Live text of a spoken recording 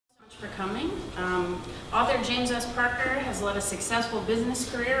For coming. Author James S. Parker has led a successful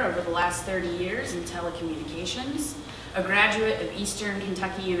business career over the last 30 years in telecommunications. A graduate of Eastern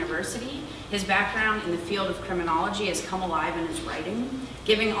Kentucky University, his background in the field of criminology has come alive in his writing,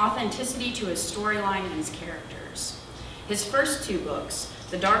 giving authenticity to his storyline and his characters. His first two books,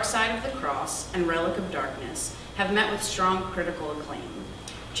 The Dark Side of the Cross and Relic of Darkness, have met with strong critical acclaim.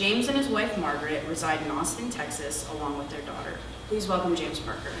 James and his wife Margaret reside in Austin, Texas, along with their daughter. Please welcome James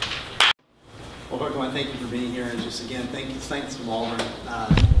Parker. Well, Dr. I want to thank you for being here, and just again, thanks to Malvern,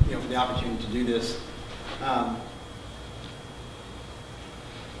 for the opportunity to do this.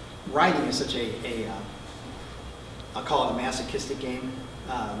 Writing is such I'll call it a masochistic game,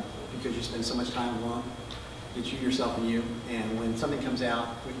 because you spend so much time alone. It's you, yourself, and you. And when something comes out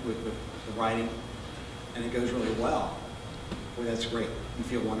with the writing, and it goes really well, boy, that's great. You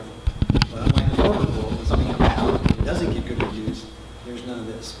feel wonderful. But unlike the corporate world, when something comes out and doesn't get good reviews, there's none of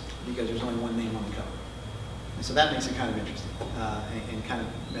this, because there's only one name on the cover. And so that makes it kind of interesting and kind of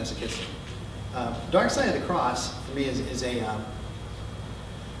masochistic. Dark Side of the Cross, for me, is a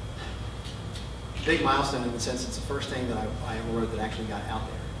big milestone in the sense it's the first thing that I ever wrote that actually got out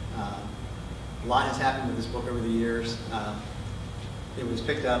there. A lot has happened with this book over the years. It was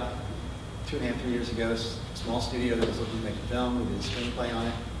picked up 2.5, 3 years ago. A small studio that was looking to make a film. We did a screenplay on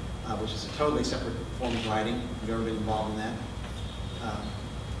it, which is a totally separate form of writing. I've never been involved in that.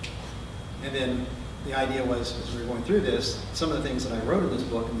 And then the idea was, as we were going through this, some of the things that I wrote in this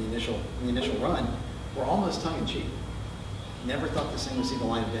book in the initial run were almost tongue-in-cheek. Never thought this thing would see the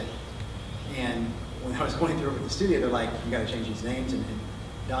light of day. And when I was going through it with the studio, they're like, "You got to change these names." And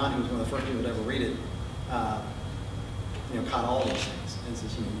Don, who was one of the first people to ever read it, caught all these things and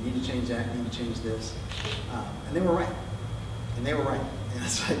says, "You need to change that. You need to change this." And they were right. And they were right. And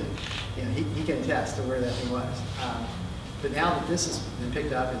it's like, he can attest to where that thing was. But now that this has been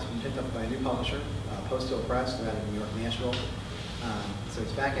picked up, it's been picked up by a new publisher, Post Hill Press. They're out of New York, Nashville. So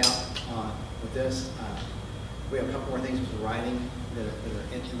it's back out with this. We have a couple more things with the writing that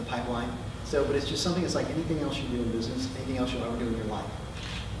are in the pipeline. So, but it's just something that's like anything else you do in business, anything else you'll ever do in your life.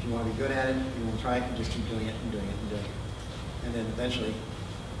 If you want to be good at it, you want to try it, you just keep doing it and doing it and doing it. And then eventually,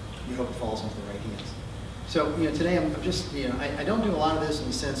 you hope it falls into the right hands. So, today I'm just, I don't do a lot of this in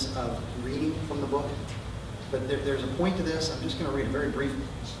the sense of reading from the book, but there's a point to this. I'm just going to read a very brief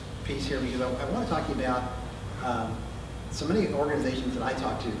piece here because I want to talk to you about so many organizations that I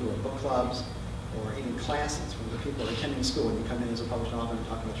talk to who are book clubs or even classes where the people are attending school and you come in as a published author and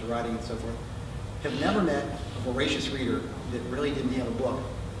talk about your writing and so forth, have never met a voracious reader that really didn't have a book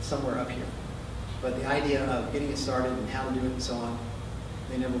somewhere up here. But the idea of getting it started and how to do it and so on,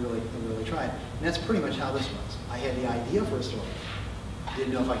 they never really tried. And that's pretty much how this was. I had the idea for a story.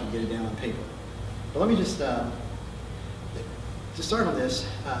 Didn't know if I could get it down on paper. But let me just, to start on this,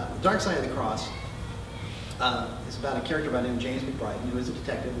 The Dark Side of the Cross is about a character by the name of James McBride, who is a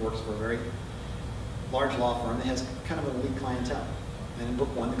detective, works for a very large law firm that has kind of an elite clientele. And in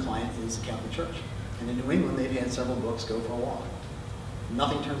book one, the client is the Catholic Church. And in New England, they've had several books go for a walk.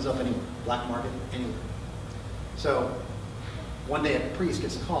 Nothing turns up anywhere, black market, anywhere. So one day a priest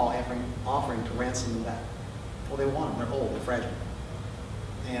gets a call offering to ransom them back. Well, they want them, they're old, they're fragile.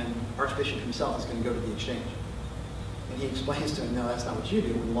 And Archbishop himself is going to go to the exchange. And he explains to him, no, that's not what you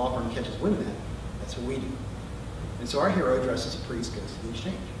do. When the law firm catches wind of that, that's what we do. And so our hero, dressed as a priest, goes to the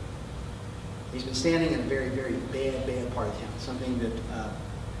exchange. He's been standing in a very, very bad part of town, something that,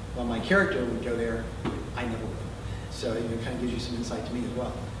 while my character would go there, I never would. So it kind of gives you some insight to me as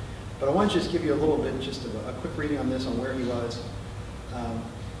well. But I want to just give you a little bit, just of a quick reading on this, on where he was.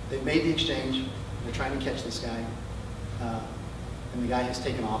 They've made the exchange. They're trying to catch this guy. And the guy has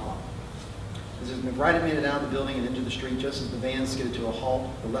taken off on him. As McBride had made it out of the building and into the street, just as the van skidded to a halt,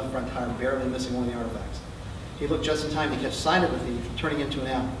 the left front tire barely missing one of the artifacts. He looked just in time to catch sight of the thief, turning into an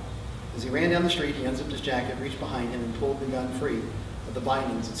alley. As he ran down the street, he unzipped his jacket, reached behind him, and pulled the gun free of the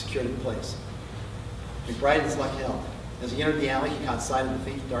bindings that secured it in place. McBride is luck held. As he entered the alley, he caught sight of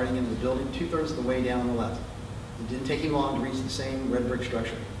the thief darting into the building 2/3 of the way down on the left. It didn't take him long to reach the same red brick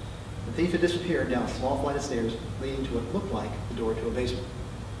structure. The thief had disappeared down a small flight of stairs, leading to what looked like the door to a basement.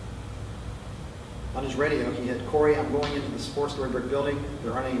 On his radio, he had, "Corey, I'm going into this 4-story brick building.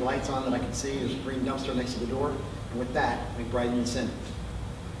 There aren't any lights on that I can see. There's a green dumpster next to the door." And with that, McBride descended.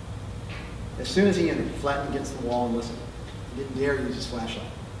 As soon as he entered, he flattened against the wall and listened. He didn't dare use his flashlight.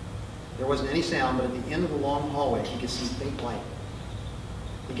 There wasn't any sound, but at the end of the long hallway, he could see faint light.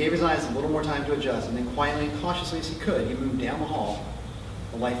 He gave his eyes a little more time to adjust, and then quietly and cautiously as he could, he moved down the hall,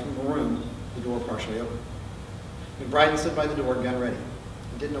 the light from the room, the door partially open. McBride stood by the door, gun ready.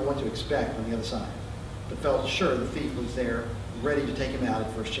 He didn't know what to expect on the other side, but felt sure the thief was there ready to take him out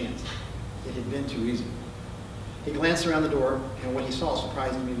at first chance. It had been too easy. He glanced around the door, and what he saw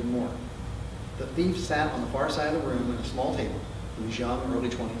surprised him even more. The thief sat on the far side of the room at a small table. He was young, early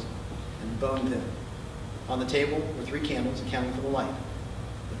 20s, and bone thin. On the table were 3 candles accounting for the light.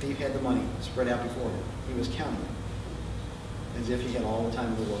 The thief had the money spread out before him. He was counting it, as if he had all the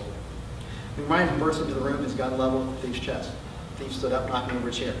time in the world. McBride burst into the room, his gun leveled at the thief's chest. The thief stood up, knocking over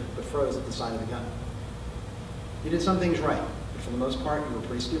a chair, but froze at the sight of the gun. You did some things right, but for the most part, you were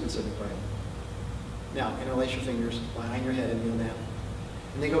pretty stupid, said McBride. Now, interlace your fingers behind your head and kneel down.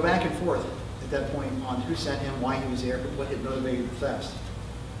 And they go back and forth at that point on who sent him, why he was there, what had motivated the thefts.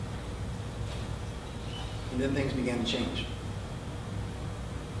 And then things began to change.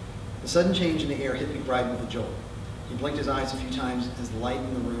 The sudden change in the air hit McBride with a jolt. He blinked his eyes a few times as the light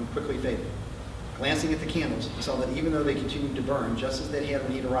in the room quickly faded. Glancing at the candles, he saw that even though they continued to burn just as they had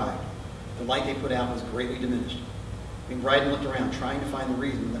when he'd arrived, the light they put out was greatly diminished. McBride looked around, trying to find the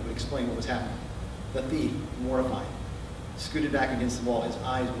reason that would explain what was happening. The thief, mortified, scooted back against the wall, his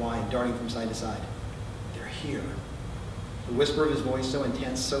eyes wide, darting from side to side. They're here. The whisper of his voice so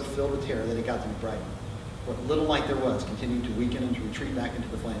intense, so filled with terror that it got to McBride. What little light there was continued to weaken and to retreat back into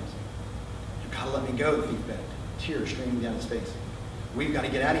the flames. You've got to let me go, the thief begged, tears streaming down his face. We've got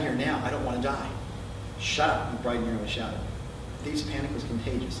to get out of here now. I don't want to die. Shut up, McBride nearly shouted. The thief's panic was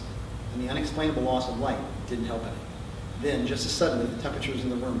contagious, and the unexplainable loss of light didn't help any. Then, just as suddenly, the temperatures in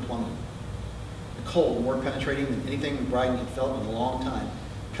the room plummeted. The cold, more penetrating than anything McBride had felt in a long time,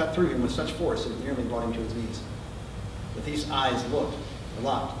 cut through him with such force that it nearly brought him to his knees. The thief's eyes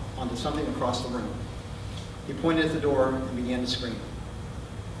locked onto something across the room. He pointed at the door and began to scream.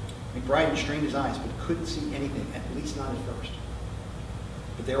 McBride strained his eyes but couldn't see anything, at least not at first.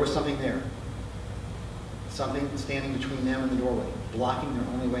 But there was something there. Something standing between them and the doorway, blocking their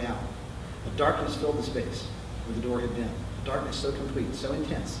only way out. A darkness filled the space where the door had been. A darkness so complete, so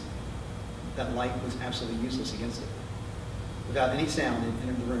intense, that light was absolutely useless against it. Without any sound, it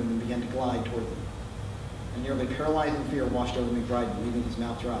entered the room and began to glide toward them. A nearly paralyzing fear washed over McBride, leaving his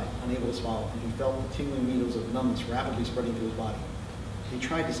mouth dry, unable to swallow, and he felt the tingling needles of numbness rapidly spreading through his body. He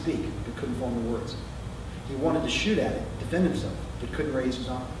tried to speak, but couldn't form the words. He wanted to shoot at it, defend himself, but couldn't raise his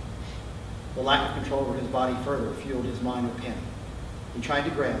arm. The lack of control over his body further fueled his mind with panic. He tried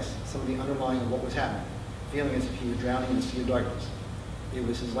to grasp some of the underlying of what was happening, feeling as if he was drowning in a sea of darkness. It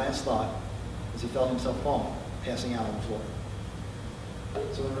was his last thought as he felt himself falling, passing out on the floor.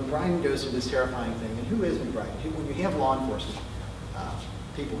 So when McBride goes through this terrifying thing, and who is McBride? When you have law enforcement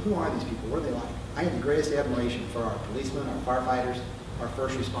people, who are these people? What are they like? I have the greatest admiration for our policemen, our firefighters, our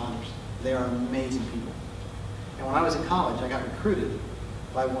first responders. They are amazing people. And when I was in college, I got recruited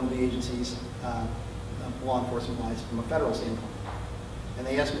by one of the agencies, law enforcement-wise, from a federal standpoint. And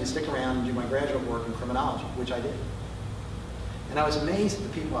they asked me to stick around and do my graduate work in criminology, which I did. And I was amazed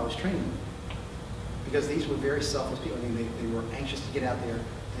at the people I was training with, because these were very selfless people. I mean, they were anxious to get out there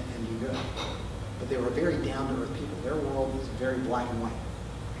and do good. But they were very down-to-earth people. Their world was very black and white.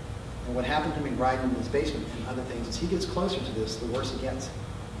 And what happened to McBride in his basement and other things, as he gets closer to this, the worse it gets.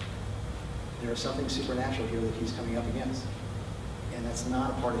 There is something supernatural here that he's coming up against. And that's not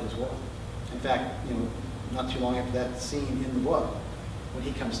a part of his world. In fact, not too long after that scene in the book, when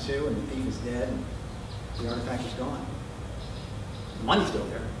he comes to and the thief is dead and the artifact is gone. The money's still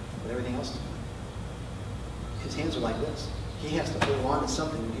there, but everything else is gone. His hands are like this. He has to hold on to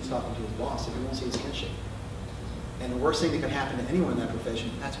something when he's talking to his boss, if he won't see his handshake. And the worst thing that could happen to anyone in that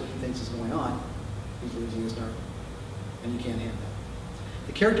profession, that's what he thinks is going on, he's losing his nerve. And you can't have that.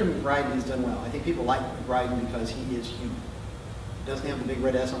 The character McBride is done well. I think people like McBride because he is human. He doesn't have the big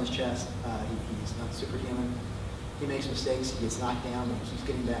red S on his chest. He's not superhuman. He makes mistakes, he gets knocked down, but he keeps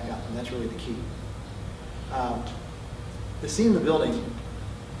getting back up, and that's really the key. The scene in the building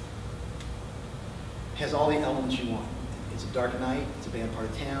has all the elements you want. It's a dark night, it's a bad part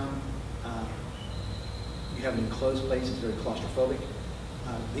of town, you have an enclosed place, it's very claustrophobic.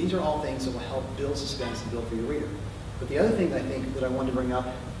 These are all things that will help build suspense and build for your reader. But the other thing that I think that I wanted to bring up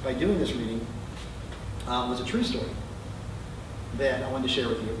by doing this reading was a true story that I wanted to share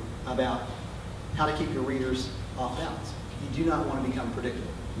with you about how to keep your readers off balance. You do not want to become predictable.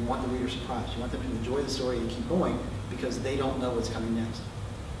 You want the reader surprised. You want them to enjoy the story and keep going because they don't know what's coming next.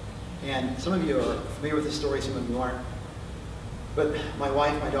 And some of you are familiar with this story, some of you aren't. But my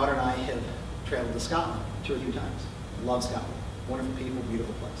wife, my daughter, and I have traveled to Scotland 2 or 3 times. I love Scotland. Wonderful people,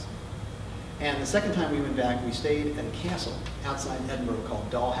 beautiful place. And the second time we went back, we stayed at a castle outside Edinburgh called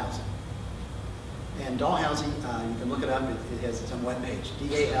Dalhousie. And Dalhousie, you can look it up, it has its own webpage,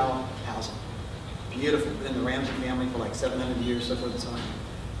 D-A-L housing. Beautiful, been in the Ramsey family for like 700 years, so forth and so on.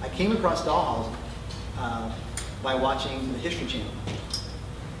 I came across Dalhousie by watching the History Channel.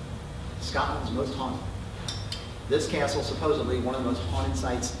 Scotland's most haunted. This castle supposedly one of the most haunted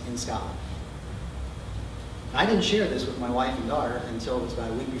sites in Scotland. I didn't share this with my wife and daughter until it was about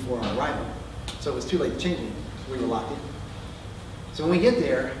a week before our arrival, so it was too late to change it. We were locked in. So when we get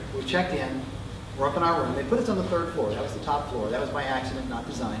there, we checked in, we're up in our room. They put us on the 3rd floor. That was the top floor. That was by accident, not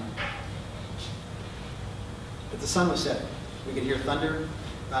design. But the sun was setting. We could hear thunder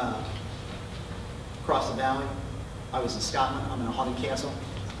across the valley. I was in Scotland. I'm in a haunted castle.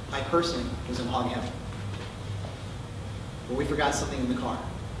 I personally was in haunted heaven. But we forgot something in the car.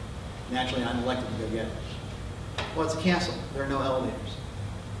 Naturally, I'm elected to go get it. Well, it's a castle. There are no elevators.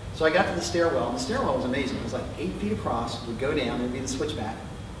 So I got to the stairwell, and the stairwell was amazing. It was like 8 feet across. We'd go down, there'd be the switchback,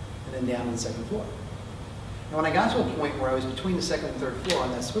 and then down to the 2nd floor. And when I got to a point where I was between the 2nd and 3rd floor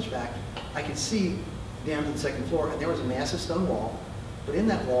on that switchback, I could see down to the 2nd floor, and there was a massive stone wall, but in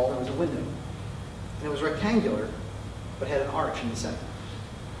that wall there was a window. And it was rectangular, but had an arch in the center.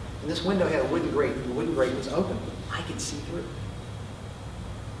 And this window had a wooden grate, and the wooden grate was open. I could see through.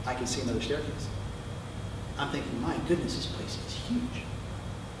 I could see another staircase. I'm thinking, my goodness, this place is huge.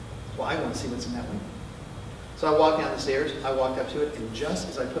 Well, I want to see what's in that window. So I walked down the stairs, I walked up to it, and just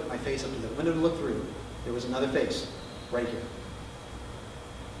as I put my face up to the window to look through, there was another face right here.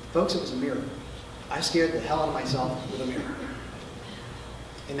 Folks, it was a mirror. I scared the hell out of myself with a mirror.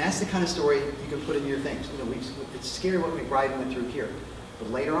 And that's the kind of story you can put in your things. You know, it's scary what McBride went through here, but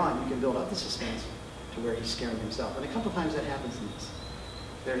later on you can build up the suspense to where he's scaring himself. And a couple times that happens in this.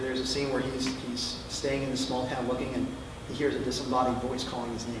 There's a scene where he's staying in this small town looking, and he hears a disembodied voice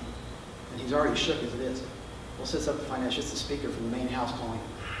calling his name. And he's already shook as it is. Well, sits up to find out it's just the speaker from the main house calling him.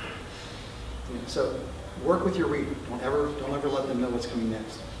 You know, so work with your reader. Don't ever let them know what's coming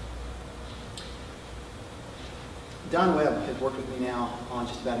next. Don Webb has worked with me now on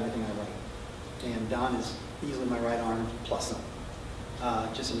just about everything I write. And Don is easily my right arm plus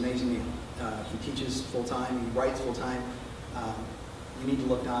some. Just an amazing man. He teaches full-time, he writes full-time. You need to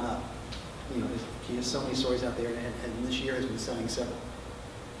look Don up. You know, he has so many stories out there, and this year has been selling several.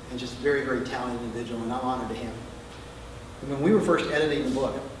 And just very, very talented individual, and I'm honored to have him. And when we were first editing the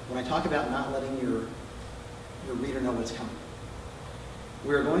book, when I talk about not letting your reader know what's coming,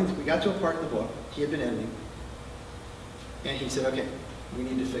 we got to a part of the book, he had been editing, and he said, okay, we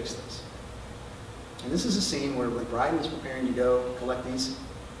need to fix this. And this is a scene where McBride was preparing to go collect these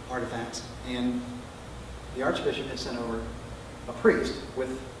artifacts, and the Archbishop had sent over a priest with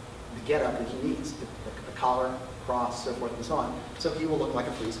the getup that he needs, the collar, cross, so forth and so on, so he will look like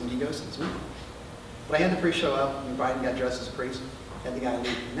a priest when he goes to this meeting. But I had the priest show up, and McBride got dressed as a priest, had the guy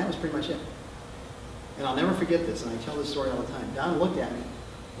leave, and that was pretty much it. And I'll never forget this, and I tell this story all the time. Don looked at me,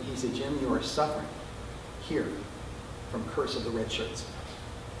 and he said, Jim, you are suffering here from Curse of the Red Shirts.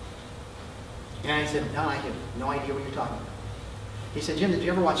 And I said, Don, I have no idea what you're talking about. He said, Jim, did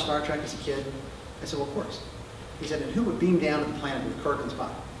you ever watch Star Trek as a kid? I said, well, of course. He said, and who would beam down to the planet with Kirk and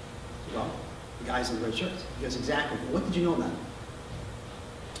Spock? Well, the guys in the red shirts. He goes, exactly. Well, what did you know about them?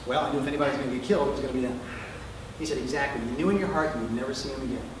 Well, I knew if anybody was going to get killed, it was going to be them. He said, exactly. You knew in your heart you would never see them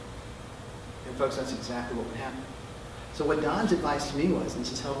again. And folks, that's exactly what would happen. So what Don's advice to me was, and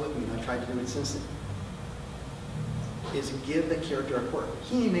this has held with me, and I've tried to do it since then, is give the character a quirk.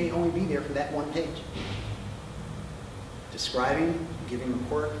 He may only be there for that one page. Describing, giving him a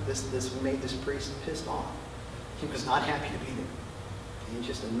quirk. We made this priest pissed off. He was not happy to be there. And he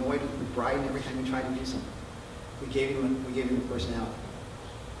just annoyed with McBride every time he tried to do something. We gave him a personality.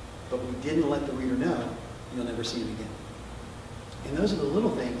 But we didn't let the reader know you'll never see him again. And those are the little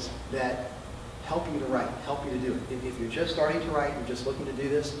things that help you to write, help you to do it. If you're just starting to write, you're just looking to do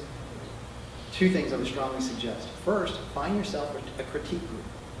this, 2 things I would strongly suggest. First, find yourself a critique group.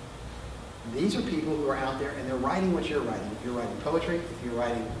 These are people who are out there and they're writing what you're writing. If you're writing poetry, if you're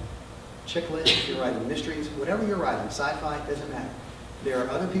writing chick lit, if you're writing mysteries, whatever you're writing, sci-fi, doesn't matter. There are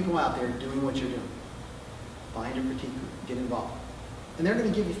other people out there doing what you're doing. Find a critique group, get involved. And they're going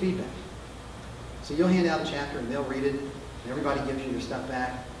to give you feedback. So you'll hand out a chapter and they'll read it, and everybody gives you their stuff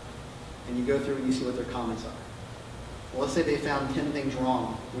back, and you go through and you see what their comments are. Well, let's say they found 10 things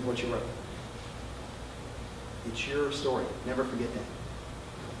wrong with what you wrote. It's your story. Never forget that.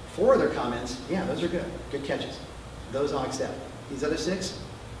 4 of their comments, yeah, those are good. Good catches. Those I'll accept. These other 6,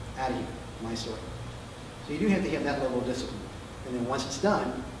 out of here. My story. So you do have to have that level of discipline. And then once it's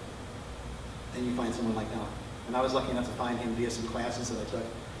done, then you find someone like Don. And I was lucky enough to find him via some classes that I took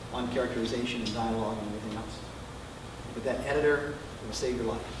on characterization and dialogue and everything else. But that editor will save your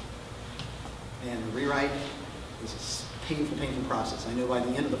life. And the rewrite is a painful, painful process. I know by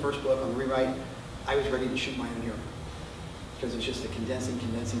the end of the first book on the rewrite, I was ready to shoot my own hero. Because it's just a condensing.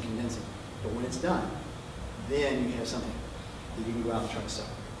 But when it's done, then you have something that you can go out and try to sell.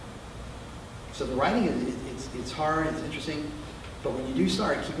 So the writing, it's hard, it's interesting, but when you do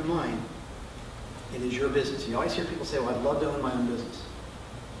start, keep in mind, it is your business. You always hear people say, well, I'd love to own my own business.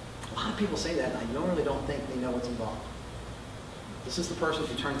 A lot of people say that, and I really don't think they know what's involved. This is the person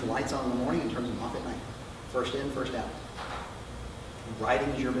who turns the lights on in the morning and turns them off at night. First in, first out. Writing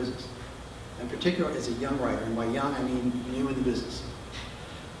is your business. In particular, as a young writer, and by young, I mean new in the business.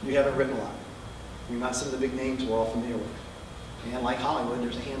 You haven't written a lot. You're not some of the big names we're all familiar with. And like Hollywood,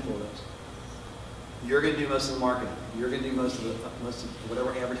 there's a handful of those. You're going to do most of the marketing. You're going to do most of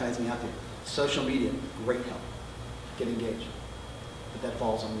whatever advertising out there. Social media, great help. Get engaged. But that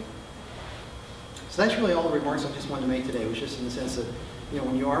falls on you. So that's really all the remarks I just wanted to make today. It was just in the sense that,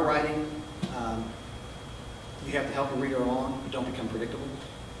 when you are writing, you have to help the reader along, but don't become predictable.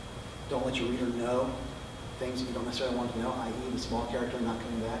 Don't let your reader know things that you don't necessarily want to know, i.e. the small character not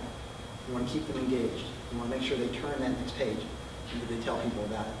coming back. You want to keep them engaged. You want to make sure they turn that next page and that they tell people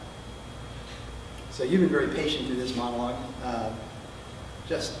about it. So you've been very patient through this monologue.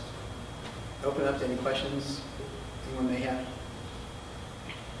 Just open up to any questions anyone may have.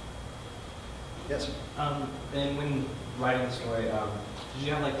 Yes, sir. And when writing the story, did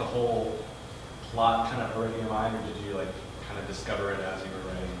you have like the whole plot kind of already in mind, or did you like kind of discover it as you were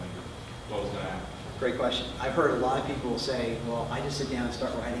writing, like what was going to happen? Great question. I've heard a lot of people say, well, I just sit down and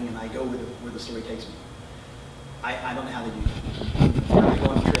start writing and I go where the story takes me. I don't know how they do that. You're going to go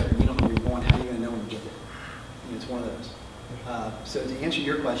on a trip and you don't know where you're going, how are you going to know when you get there? It's one of those. So to answer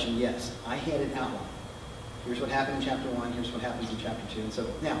your question, yes, I had it outlined. Here's what happened in chapter 1, here's what happens in chapter 2, and so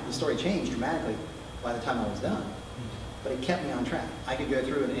now the story changed dramatically by the time I was done, but it kept me on track. I could go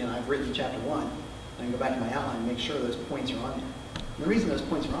through it, and I've written chapter 1, and I can go back to my outline and make sure those points are on there. And the reason those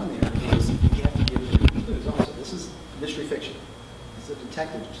points are on there is you have to give the clues also. This is mystery fiction. It's a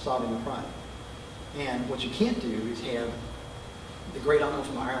detective solving a crime. And what you can't do is have the great uncle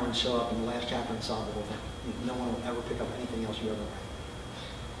from Ireland show up in the last chapter and solve the whole thing. No one will ever pick up anything else you ever write.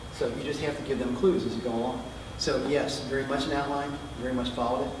 So you just have to give them clues as you go along. So yes, very much an outline, very much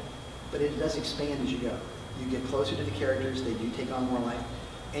followed it, but it does expand as you go. You get closer to the characters, they do take on more life,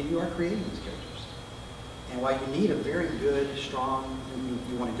 and you are creating these characters. And while you need a very good, strong,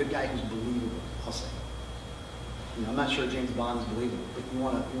 you want a good guy who's believable, I'll say. I'm not sure James Bond is believable, but you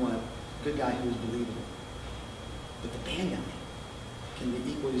want a good guy who is believable. But the bad guy can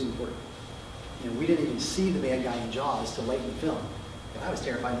be equally as important. We didn't even see the bad guy in Jaws till late in the film. But I was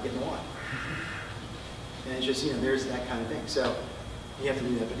terrified of getting in the water. And it's just, there's that kind of thing. So you have to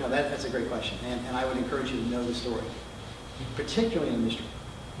do that. But no, that's a great question. And I would encourage you to know the story, particularly in a mystery.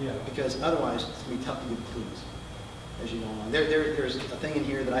 Yeah. Because otherwise, it's going to be tough to get clues as you go along. There's a thing in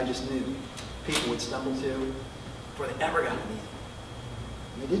here that I just knew people would stumble to before they ever got to the end.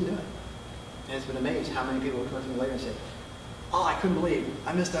 And they didn't do it. And it's been amazing how many people will come up to me later and say, oh, I couldn't believe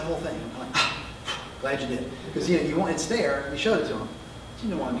I missed that whole thing. I'm like, glad you did. Because it's there, you showed it to them, but you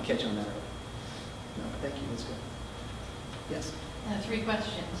don't want them to catch on that early. No, thank you, that's good. Yes? 3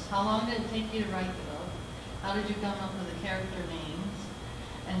 questions. How long did it take you to write the book? How did you come up with the character names?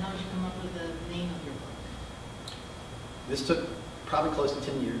 And how did you come up with the name of your book? This took probably close to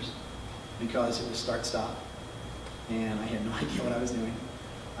 10 years because it was start-stop. And I had no idea what I was doing.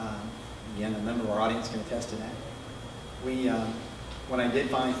 Again, a member of our audience can attest to that. When I did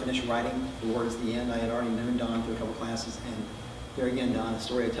finally finish writing towards the end, I had already known Don through a couple classes, and there again, Don, a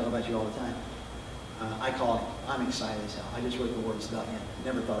story I tell about you all the time. I called him. I'm excited as hell. I just wrote the words about him.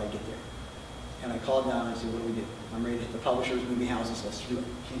 Never thought I'd get there. And I called Don and I said, what do we do? I'm ready to hit the publishers, movie houses, let's do it.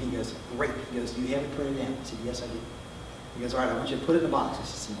 And he goes, great. He goes, do you have it printed down? I said, yes, I do. He goes, all right, I want you to put it in a box. I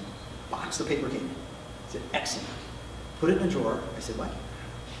said, box the paper came in. He said, excellent. Put it in a drawer. I said, what?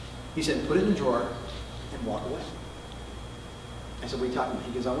 He said, put it in a drawer and walk away. I said, what are you talking about?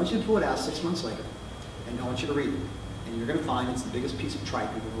 He goes, I want you to pull it out 6 months later, and I want you to read it. And you're going to find it's the biggest piece of tripe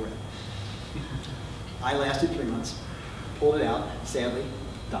you've ever read. I lasted 3 months, pulled it out. Sadly,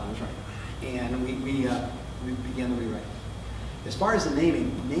 Don was right. And we began the rewrite. As far as the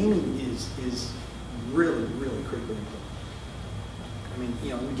naming is really, really critically important. I mean,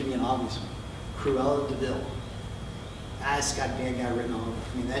 let me give you an obvious one. Cruella de Vil. It's got bad guy written all over.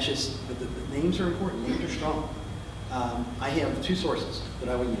 I mean, that's just, but the names are important. Names are strong. I have 2 sources that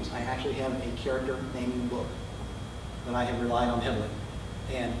I would use. I actually have a character naming book that I have relied on heavily.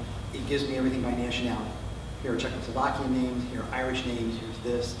 And it gives me everything by nationality. Here are Czechoslovakian names, here are Irish names, here's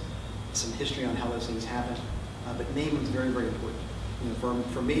this, some history on how those things happen. But naming is very, very important.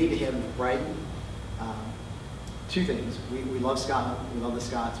 For me to have Brighton, 2 things. We love Scotland. We love the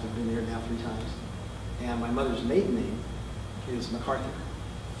Scots. We've been there now 3 times. And my mother's maiden name is MacArthur.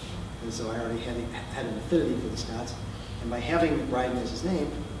 And so I already had an affinity for the Scots. And by having Bryden as his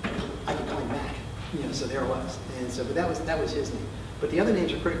name, I could call him Mac. You know, so there it was. And so, but that was his name. But the other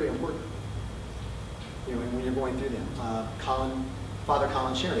names are critically important. You know, when you're going through them. Father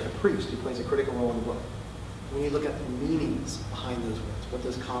Colin Sherry, a priest who plays a critical role in the book. When you look at the meanings behind those words, what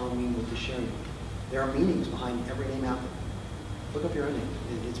does Colin mean, what does Sherry mean? There are meanings behind every name out there. Look up your own name.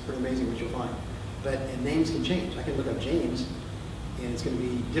 It's pretty amazing what you'll find. And names can change. I can look up James, and it's going to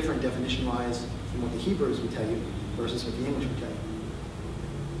be different definition-wise from what the Hebrews would tell you versus what the English would tell you.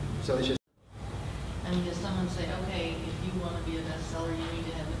 So it's just. I mean, does someone say, okay, if you want to be a bestseller, you need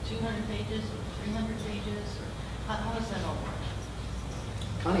to have it 200 pages or 300 pages? Or how does that all work?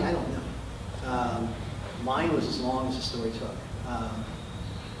 Connie, I don't know. Mine was as long as the story took.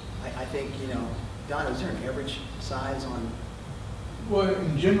 I think, you know, Don, is there an average size on? Well,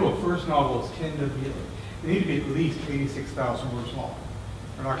 in general, first novels tend to be, they need to be at least 86,000 words long.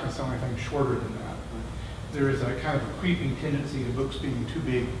 We're not going to sell anything shorter than that. There is a kind of a creeping tendency to books being too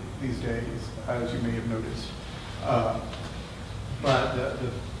big these days, as you may have noticed. But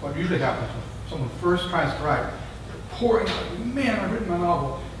what usually happens when someone first tries to write, they're pouring out, man, I've written my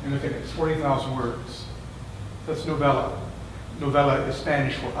novel, and look at it, it's 40,000 words. That's novella. Novella is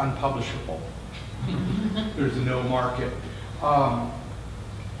Spanish for unpublishable. There's no market.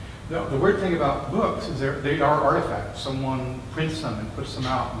 The weird thing about books is they are artifacts. Someone prints them and puts them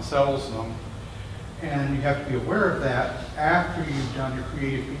out and sells them. And you have to be aware of that after you've done your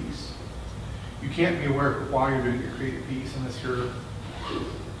creative piece. You can't be aware of it while you're doing your creative piece unless you're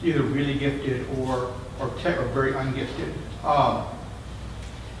either really gifted or very ungifted.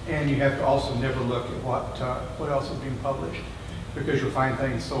 And you have to also never look at what else is being published, because you'll find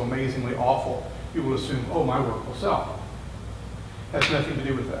things so amazingly awful, you will assume, oh, my work will sell. Has nothing to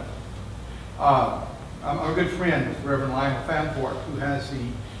do with that. I'm a good friend with Reverend Lionel Fanthorpe, who has the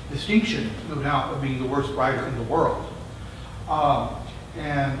distinction, no doubt, of being the worst writer in the world.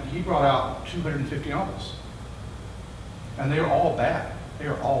 And he brought out 250 novels. And they're all bad. They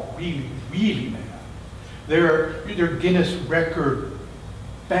are all really, really bad. They're Guinness record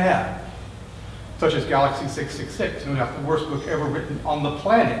bad, such as Galaxy 666, no doubt the worst book ever written on the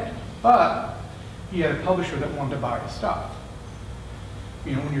planet. But he had a publisher that wanted to buy his stuff.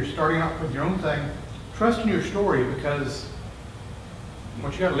 You know, when you're starting out with your own thing, trust in your story, because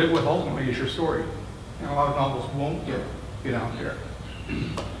what you got to live with ultimately is your story. And a lot of novels won't get out there.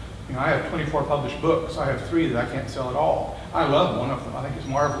 You know, I have 24 published books. I have 3 that I can't sell at all. I love one of them. I think it's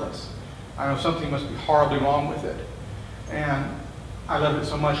marvelous. I know something must be horribly wrong with it. And I love it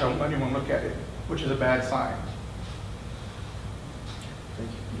so much I won't let anyone look at it, which is a bad sign. Thank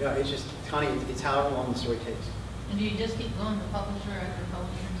you. Yeah, it's just, Connie, it's however long the story takes. And do you just keep going to publisher after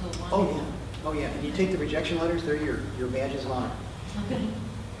publisher until one? Oh, yeah. Oh, yeah. And you take the rejection letters, they're your badges of honor. Okay.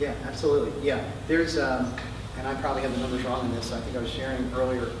 Yeah, absolutely. Yeah. There's, and I probably have the numbers wrong in this. I think I was sharing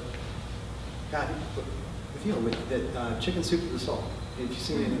earlier, God, with you, with that Chicken Soup for the Soul. If you've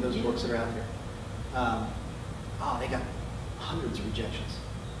seen any of those books that are out there. They got hundreds of rejections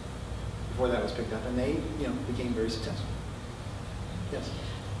before that was picked up, and they, you know, became very successful. Yes.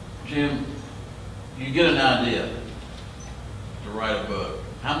 Jim, you get an idea to write a book.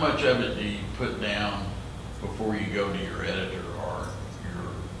 How much of it do you put down before you go to your editor or your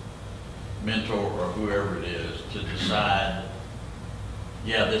mentor or whoever it is to decide,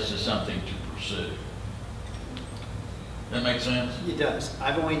 yeah, this is something to pursue? That makes sense? It does.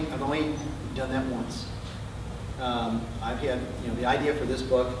 I've only done that once. I've had, you know, the idea for this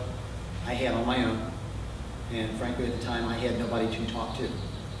book I had on my own, and frankly at the time I had nobody to talk to.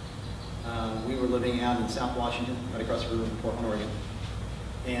 We were living out in South Washington, right across the river from Portland, Oregon,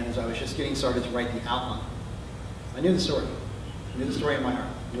 and as I was just getting started to write the outline, I knew the story. I knew the story in my heart,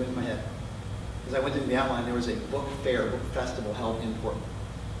 I knew it in my head. As I went through the outline, there was a book fair, book festival held in Portland.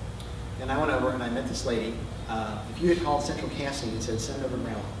 And I went over and I met this lady. If you had called Central Casting and said, send over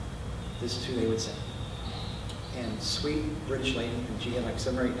Maryland, this is who they would send. And sweet British lady, and she had like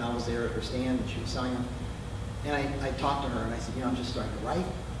 7 or 8 novels there at her stand, and she was selling them. And I talked to her, and I said, you know, I'm just starting to write.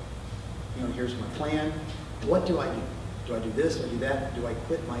 You know, here's my plan. What do I do? Do I do this? Do I do that? Do I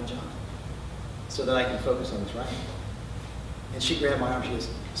quit my job so that I can focus on this writing? And she grabbed my arm. She goes,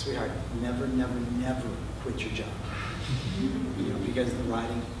 sweetheart, never, never, never quit your job. You know, because the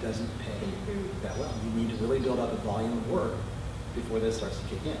writing doesn't pay that well. You need to really build up a volume of work before this starts to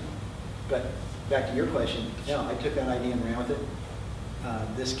kick in. But back to your question, yeah, I took that idea and ran with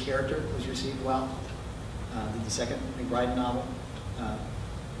it. This character was received well. Did the second McBride novel.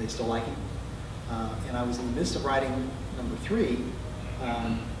 They still like it. And I was in the midst of writing number 3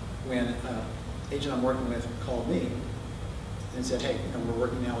 when an agent I'm working with called me and said, hey, we're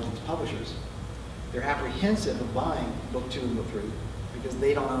working now with these publishers. They're apprehensive of buying book 2 and book 3 because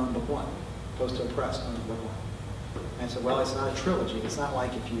they don't own book 1. Postal Press owns book 1. And I said, well, it's not a trilogy. It's not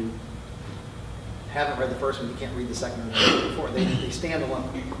like if you haven't read the first one, you can't read the second or the third before. They stand alone.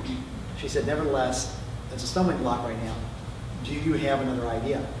 She said, nevertheless, it's a stumbling block right now. Do you have another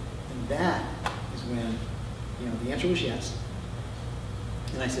idea? And that is when, the answer was yes.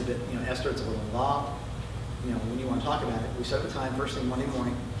 And I said, but, Esther, it's a little involved. When you want to talk about it, we set the time first thing Monday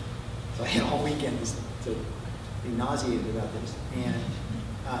morning. So I had all weekend to be nauseated about this. And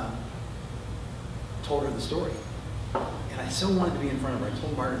told her the story. And I so wanted to be in front of her. I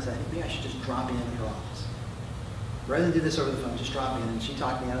told Margaret, I think maybe I should just drop in at her office. Rather than do this over the phone, just drop in. And she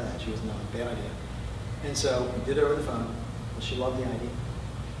talked me out of that. She was, no, bad idea. And so we did it over the phone. Well, she loved the idea.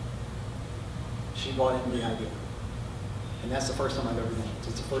 She bought into the idea. And that's the first time I've ever done it.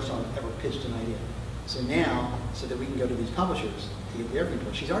 It's the first time I've ever pitched an idea. So now, so that we can go to these publishers to get their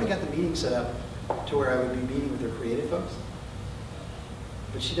input. She's already got the meeting set up to where I would be meeting with their creative folks.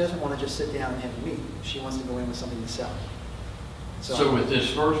 But she doesn't want to just sit down and have a meeting. She wants to go in with something to sell. So with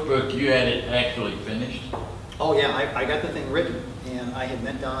this first book, you had it actually finished? Oh yeah, I got the thing written, and I had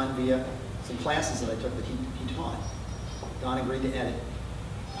met Don via some classes that I took that he taught. Don agreed to edit.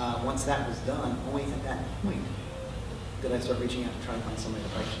 Once that was done, only at that point did I start reaching out to try to find somebody to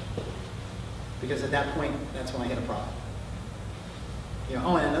publish it. Because at that point, that's when I hit a problem.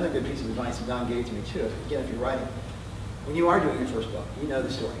 Oh, and another good piece of advice that Don gave to me too, again, if you're writing, when you are doing your first book, you know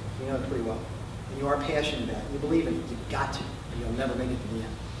the story, you know it pretty well, and you are passionate about it, you believe in it, you've got to, or you'll never make it to the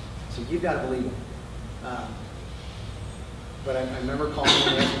end. So you've got to believe it. But I remember calling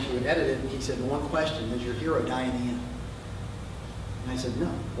him and asking if he would edit it, and he said, one question, does your hero die in the end? And I said, no,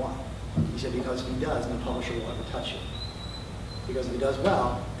 why? He said, because if he does, no publisher will ever touch it. Because if he does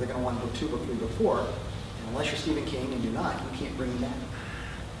well, they're going to want book 2, book 3, book 4, and unless you're Stephen King and you're not, you can't bring him back.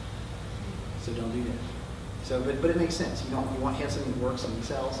 So don't do that. So, but it makes sense. You want to have something that works, something that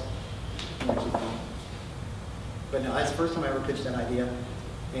sells. You want to keep going. But no, that's the first time I ever pitched that idea,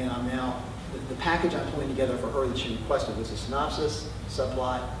 and I'm now the package I'm pulling together for her that she requested was a synopsis,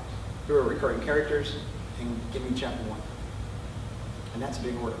 subplot, who are recurring characters, and give me chapter 1. And that's a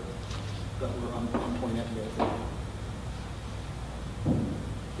big order, but I'm pulling that together for you.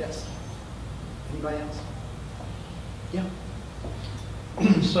 Yes. Anybody else? Yeah.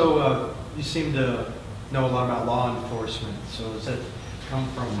 So you seem to know a lot about law enforcement. So does that come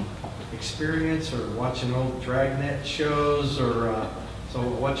from experience or watching old Dragnet shows, or so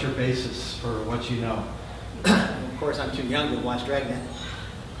what's your basis for what you know? Of course, I'm too young to watch Dragnet.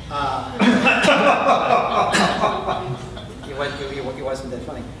 It wasn't that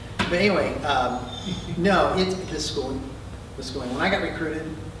funny. But anyway, no, it's the schooling. The schooling. When I got recruited,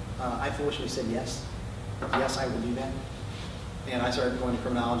 I foolishly said yes. Yes, I would do that. And I started going to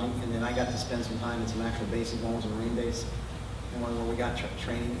criminology, and then I got to spend some time at some actual bases. One was a Marine base, and one where we got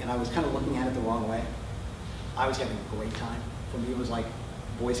training. And I was kind of looking at it the wrong way. I was having a great time. For me, it was like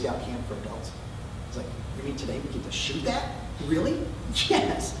Boy Scout camp for adults. It's like, you mean today we get to shoot that? Really?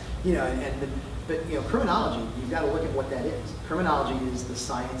 Yes. But criminology, you've got to look at what that is. Criminology is the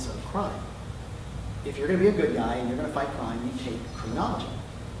science of crime. If you're going to be a good guy and you're going to fight crime, you take criminology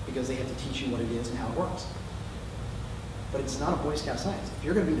because they have to teach you what it is and how it works. But it's not a Boy Scout science. If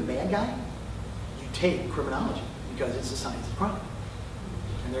you're going to be the bad guy, you take criminology because it's the science of crime.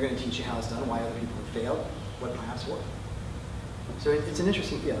 And they're going to teach you how it's done, why other people have failed, what perhaps worked. So it's an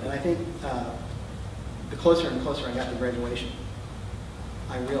interesting field. And I think the closer and closer I got to graduation,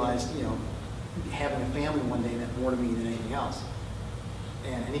 I realized, having a family one day meant more to me than anything else.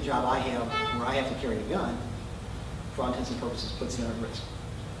 And any job I have where I have to carry a gun, for all intents and purposes, puts them at risk.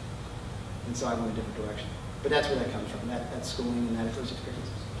 And so I went a different direction. But that's where that comes from, that schooling and those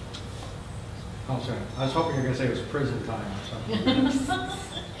experiences. Oh, sorry. I was hoping you were going to say it was prison time or something.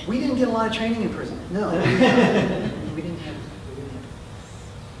 We didn't get a lot of training in prison. No. We didn't have.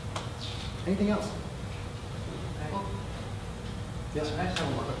 Anything else? Yes. I just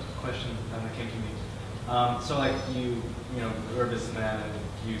have one question that came to me. So like you're a businessman and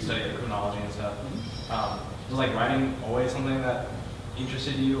you studied criminology and stuff. Was like writing always something that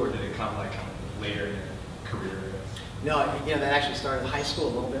interested you, or did it come like later in your career? No, that actually started in high school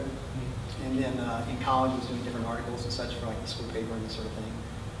a little bit, and then in college I was doing different articles and such for like the school paper and this sort of thing.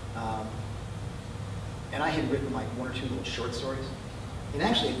 And I had written like 1 or 2 little short stories. And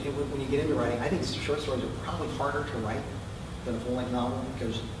actually, when you get into writing, I think short stories are probably harder to write than a full-length novel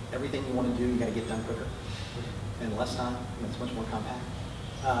because everything you want to do, you got to get done quicker and less time. It's much more compact.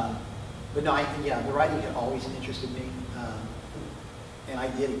 But no, the writing had always interested me, and I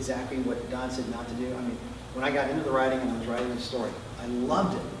did exactly what Don said not to do. I mean, when I got into the writing and I was writing the story. I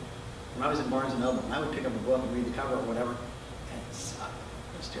loved it. When I was at Barnes & Noble, I would pick up a book and read the cover or whatever, and it sucked.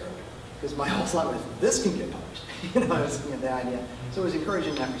 It was terrible. Because my whole thought was, this can get published. I was thinking of the idea. So it was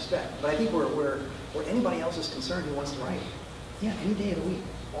encouraging in that respect. But I think where anybody else is concerned who wants to write, yeah, any day of the week,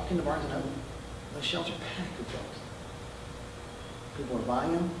 walk into Barnes & Noble, those shelves are packed with books. People are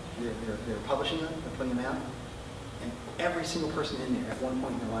buying them, they're publishing them, they're putting them out. And every single person in there at one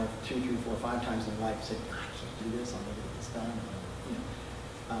point in their life, 2, 3, 4, 5 times in their life said, I can't do this, I'll never get this done. You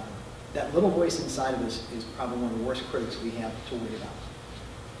know, that little voice inside of us is probably one of the worst critics we have to worry about.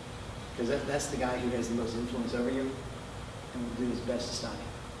 Because that's the guy who has the most influence over you and will do his best to stop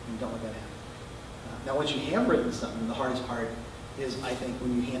you. And don't let that happen. Now once you have written something, the hardest part is, I think,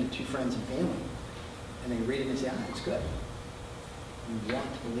 when you hand it to friends and family and they read it and say, it's good. You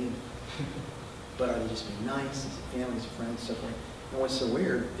want to believe it. But are they just being nice? Is it family, is it friends, so forth? And what's so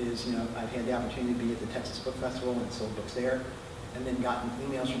weird is, I've had the opportunity to be at the Texas Book Festival and sold books there, and then gotten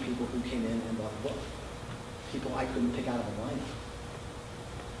emails from people who came in and bought the book. People I couldn't pick out of a lineup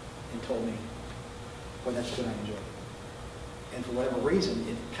and told me, boy, that's good, I enjoyed it. And for whatever reason,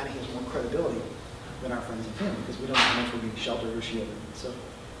 it kind of has more credibility than our friends and family, because we don't know how much we're being sheltered or shielded. So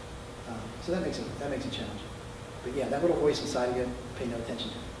that makes it challenging. But yeah, that little voice inside of you, pay no attention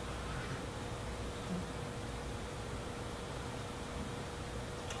to it.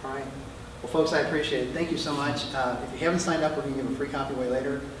 All right. Well, folks, I appreciate it. Thank you so much. If you haven't signed up, we're going to give a free copy away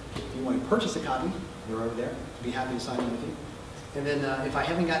later. If you want to purchase a copy, they're over there. I'd be happy to sign in with you. And then if I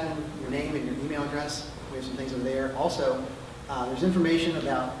haven't gotten your name and your email address, we have some things over there. Also, there's information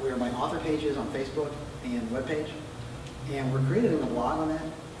about where my author page is on Facebook and webpage. And we're creating a blog on that.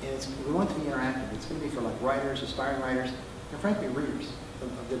 And we want it to be interactive. It's going to be for like writers, aspiring writers, and frankly, readers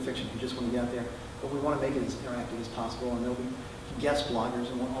of good fiction who just want to get out there. But we want to make it as interactive as possible. And there'll be guest bloggers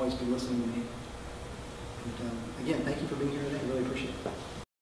and won't always be listening to me. And, again, thank you for being here today. I really appreciate it.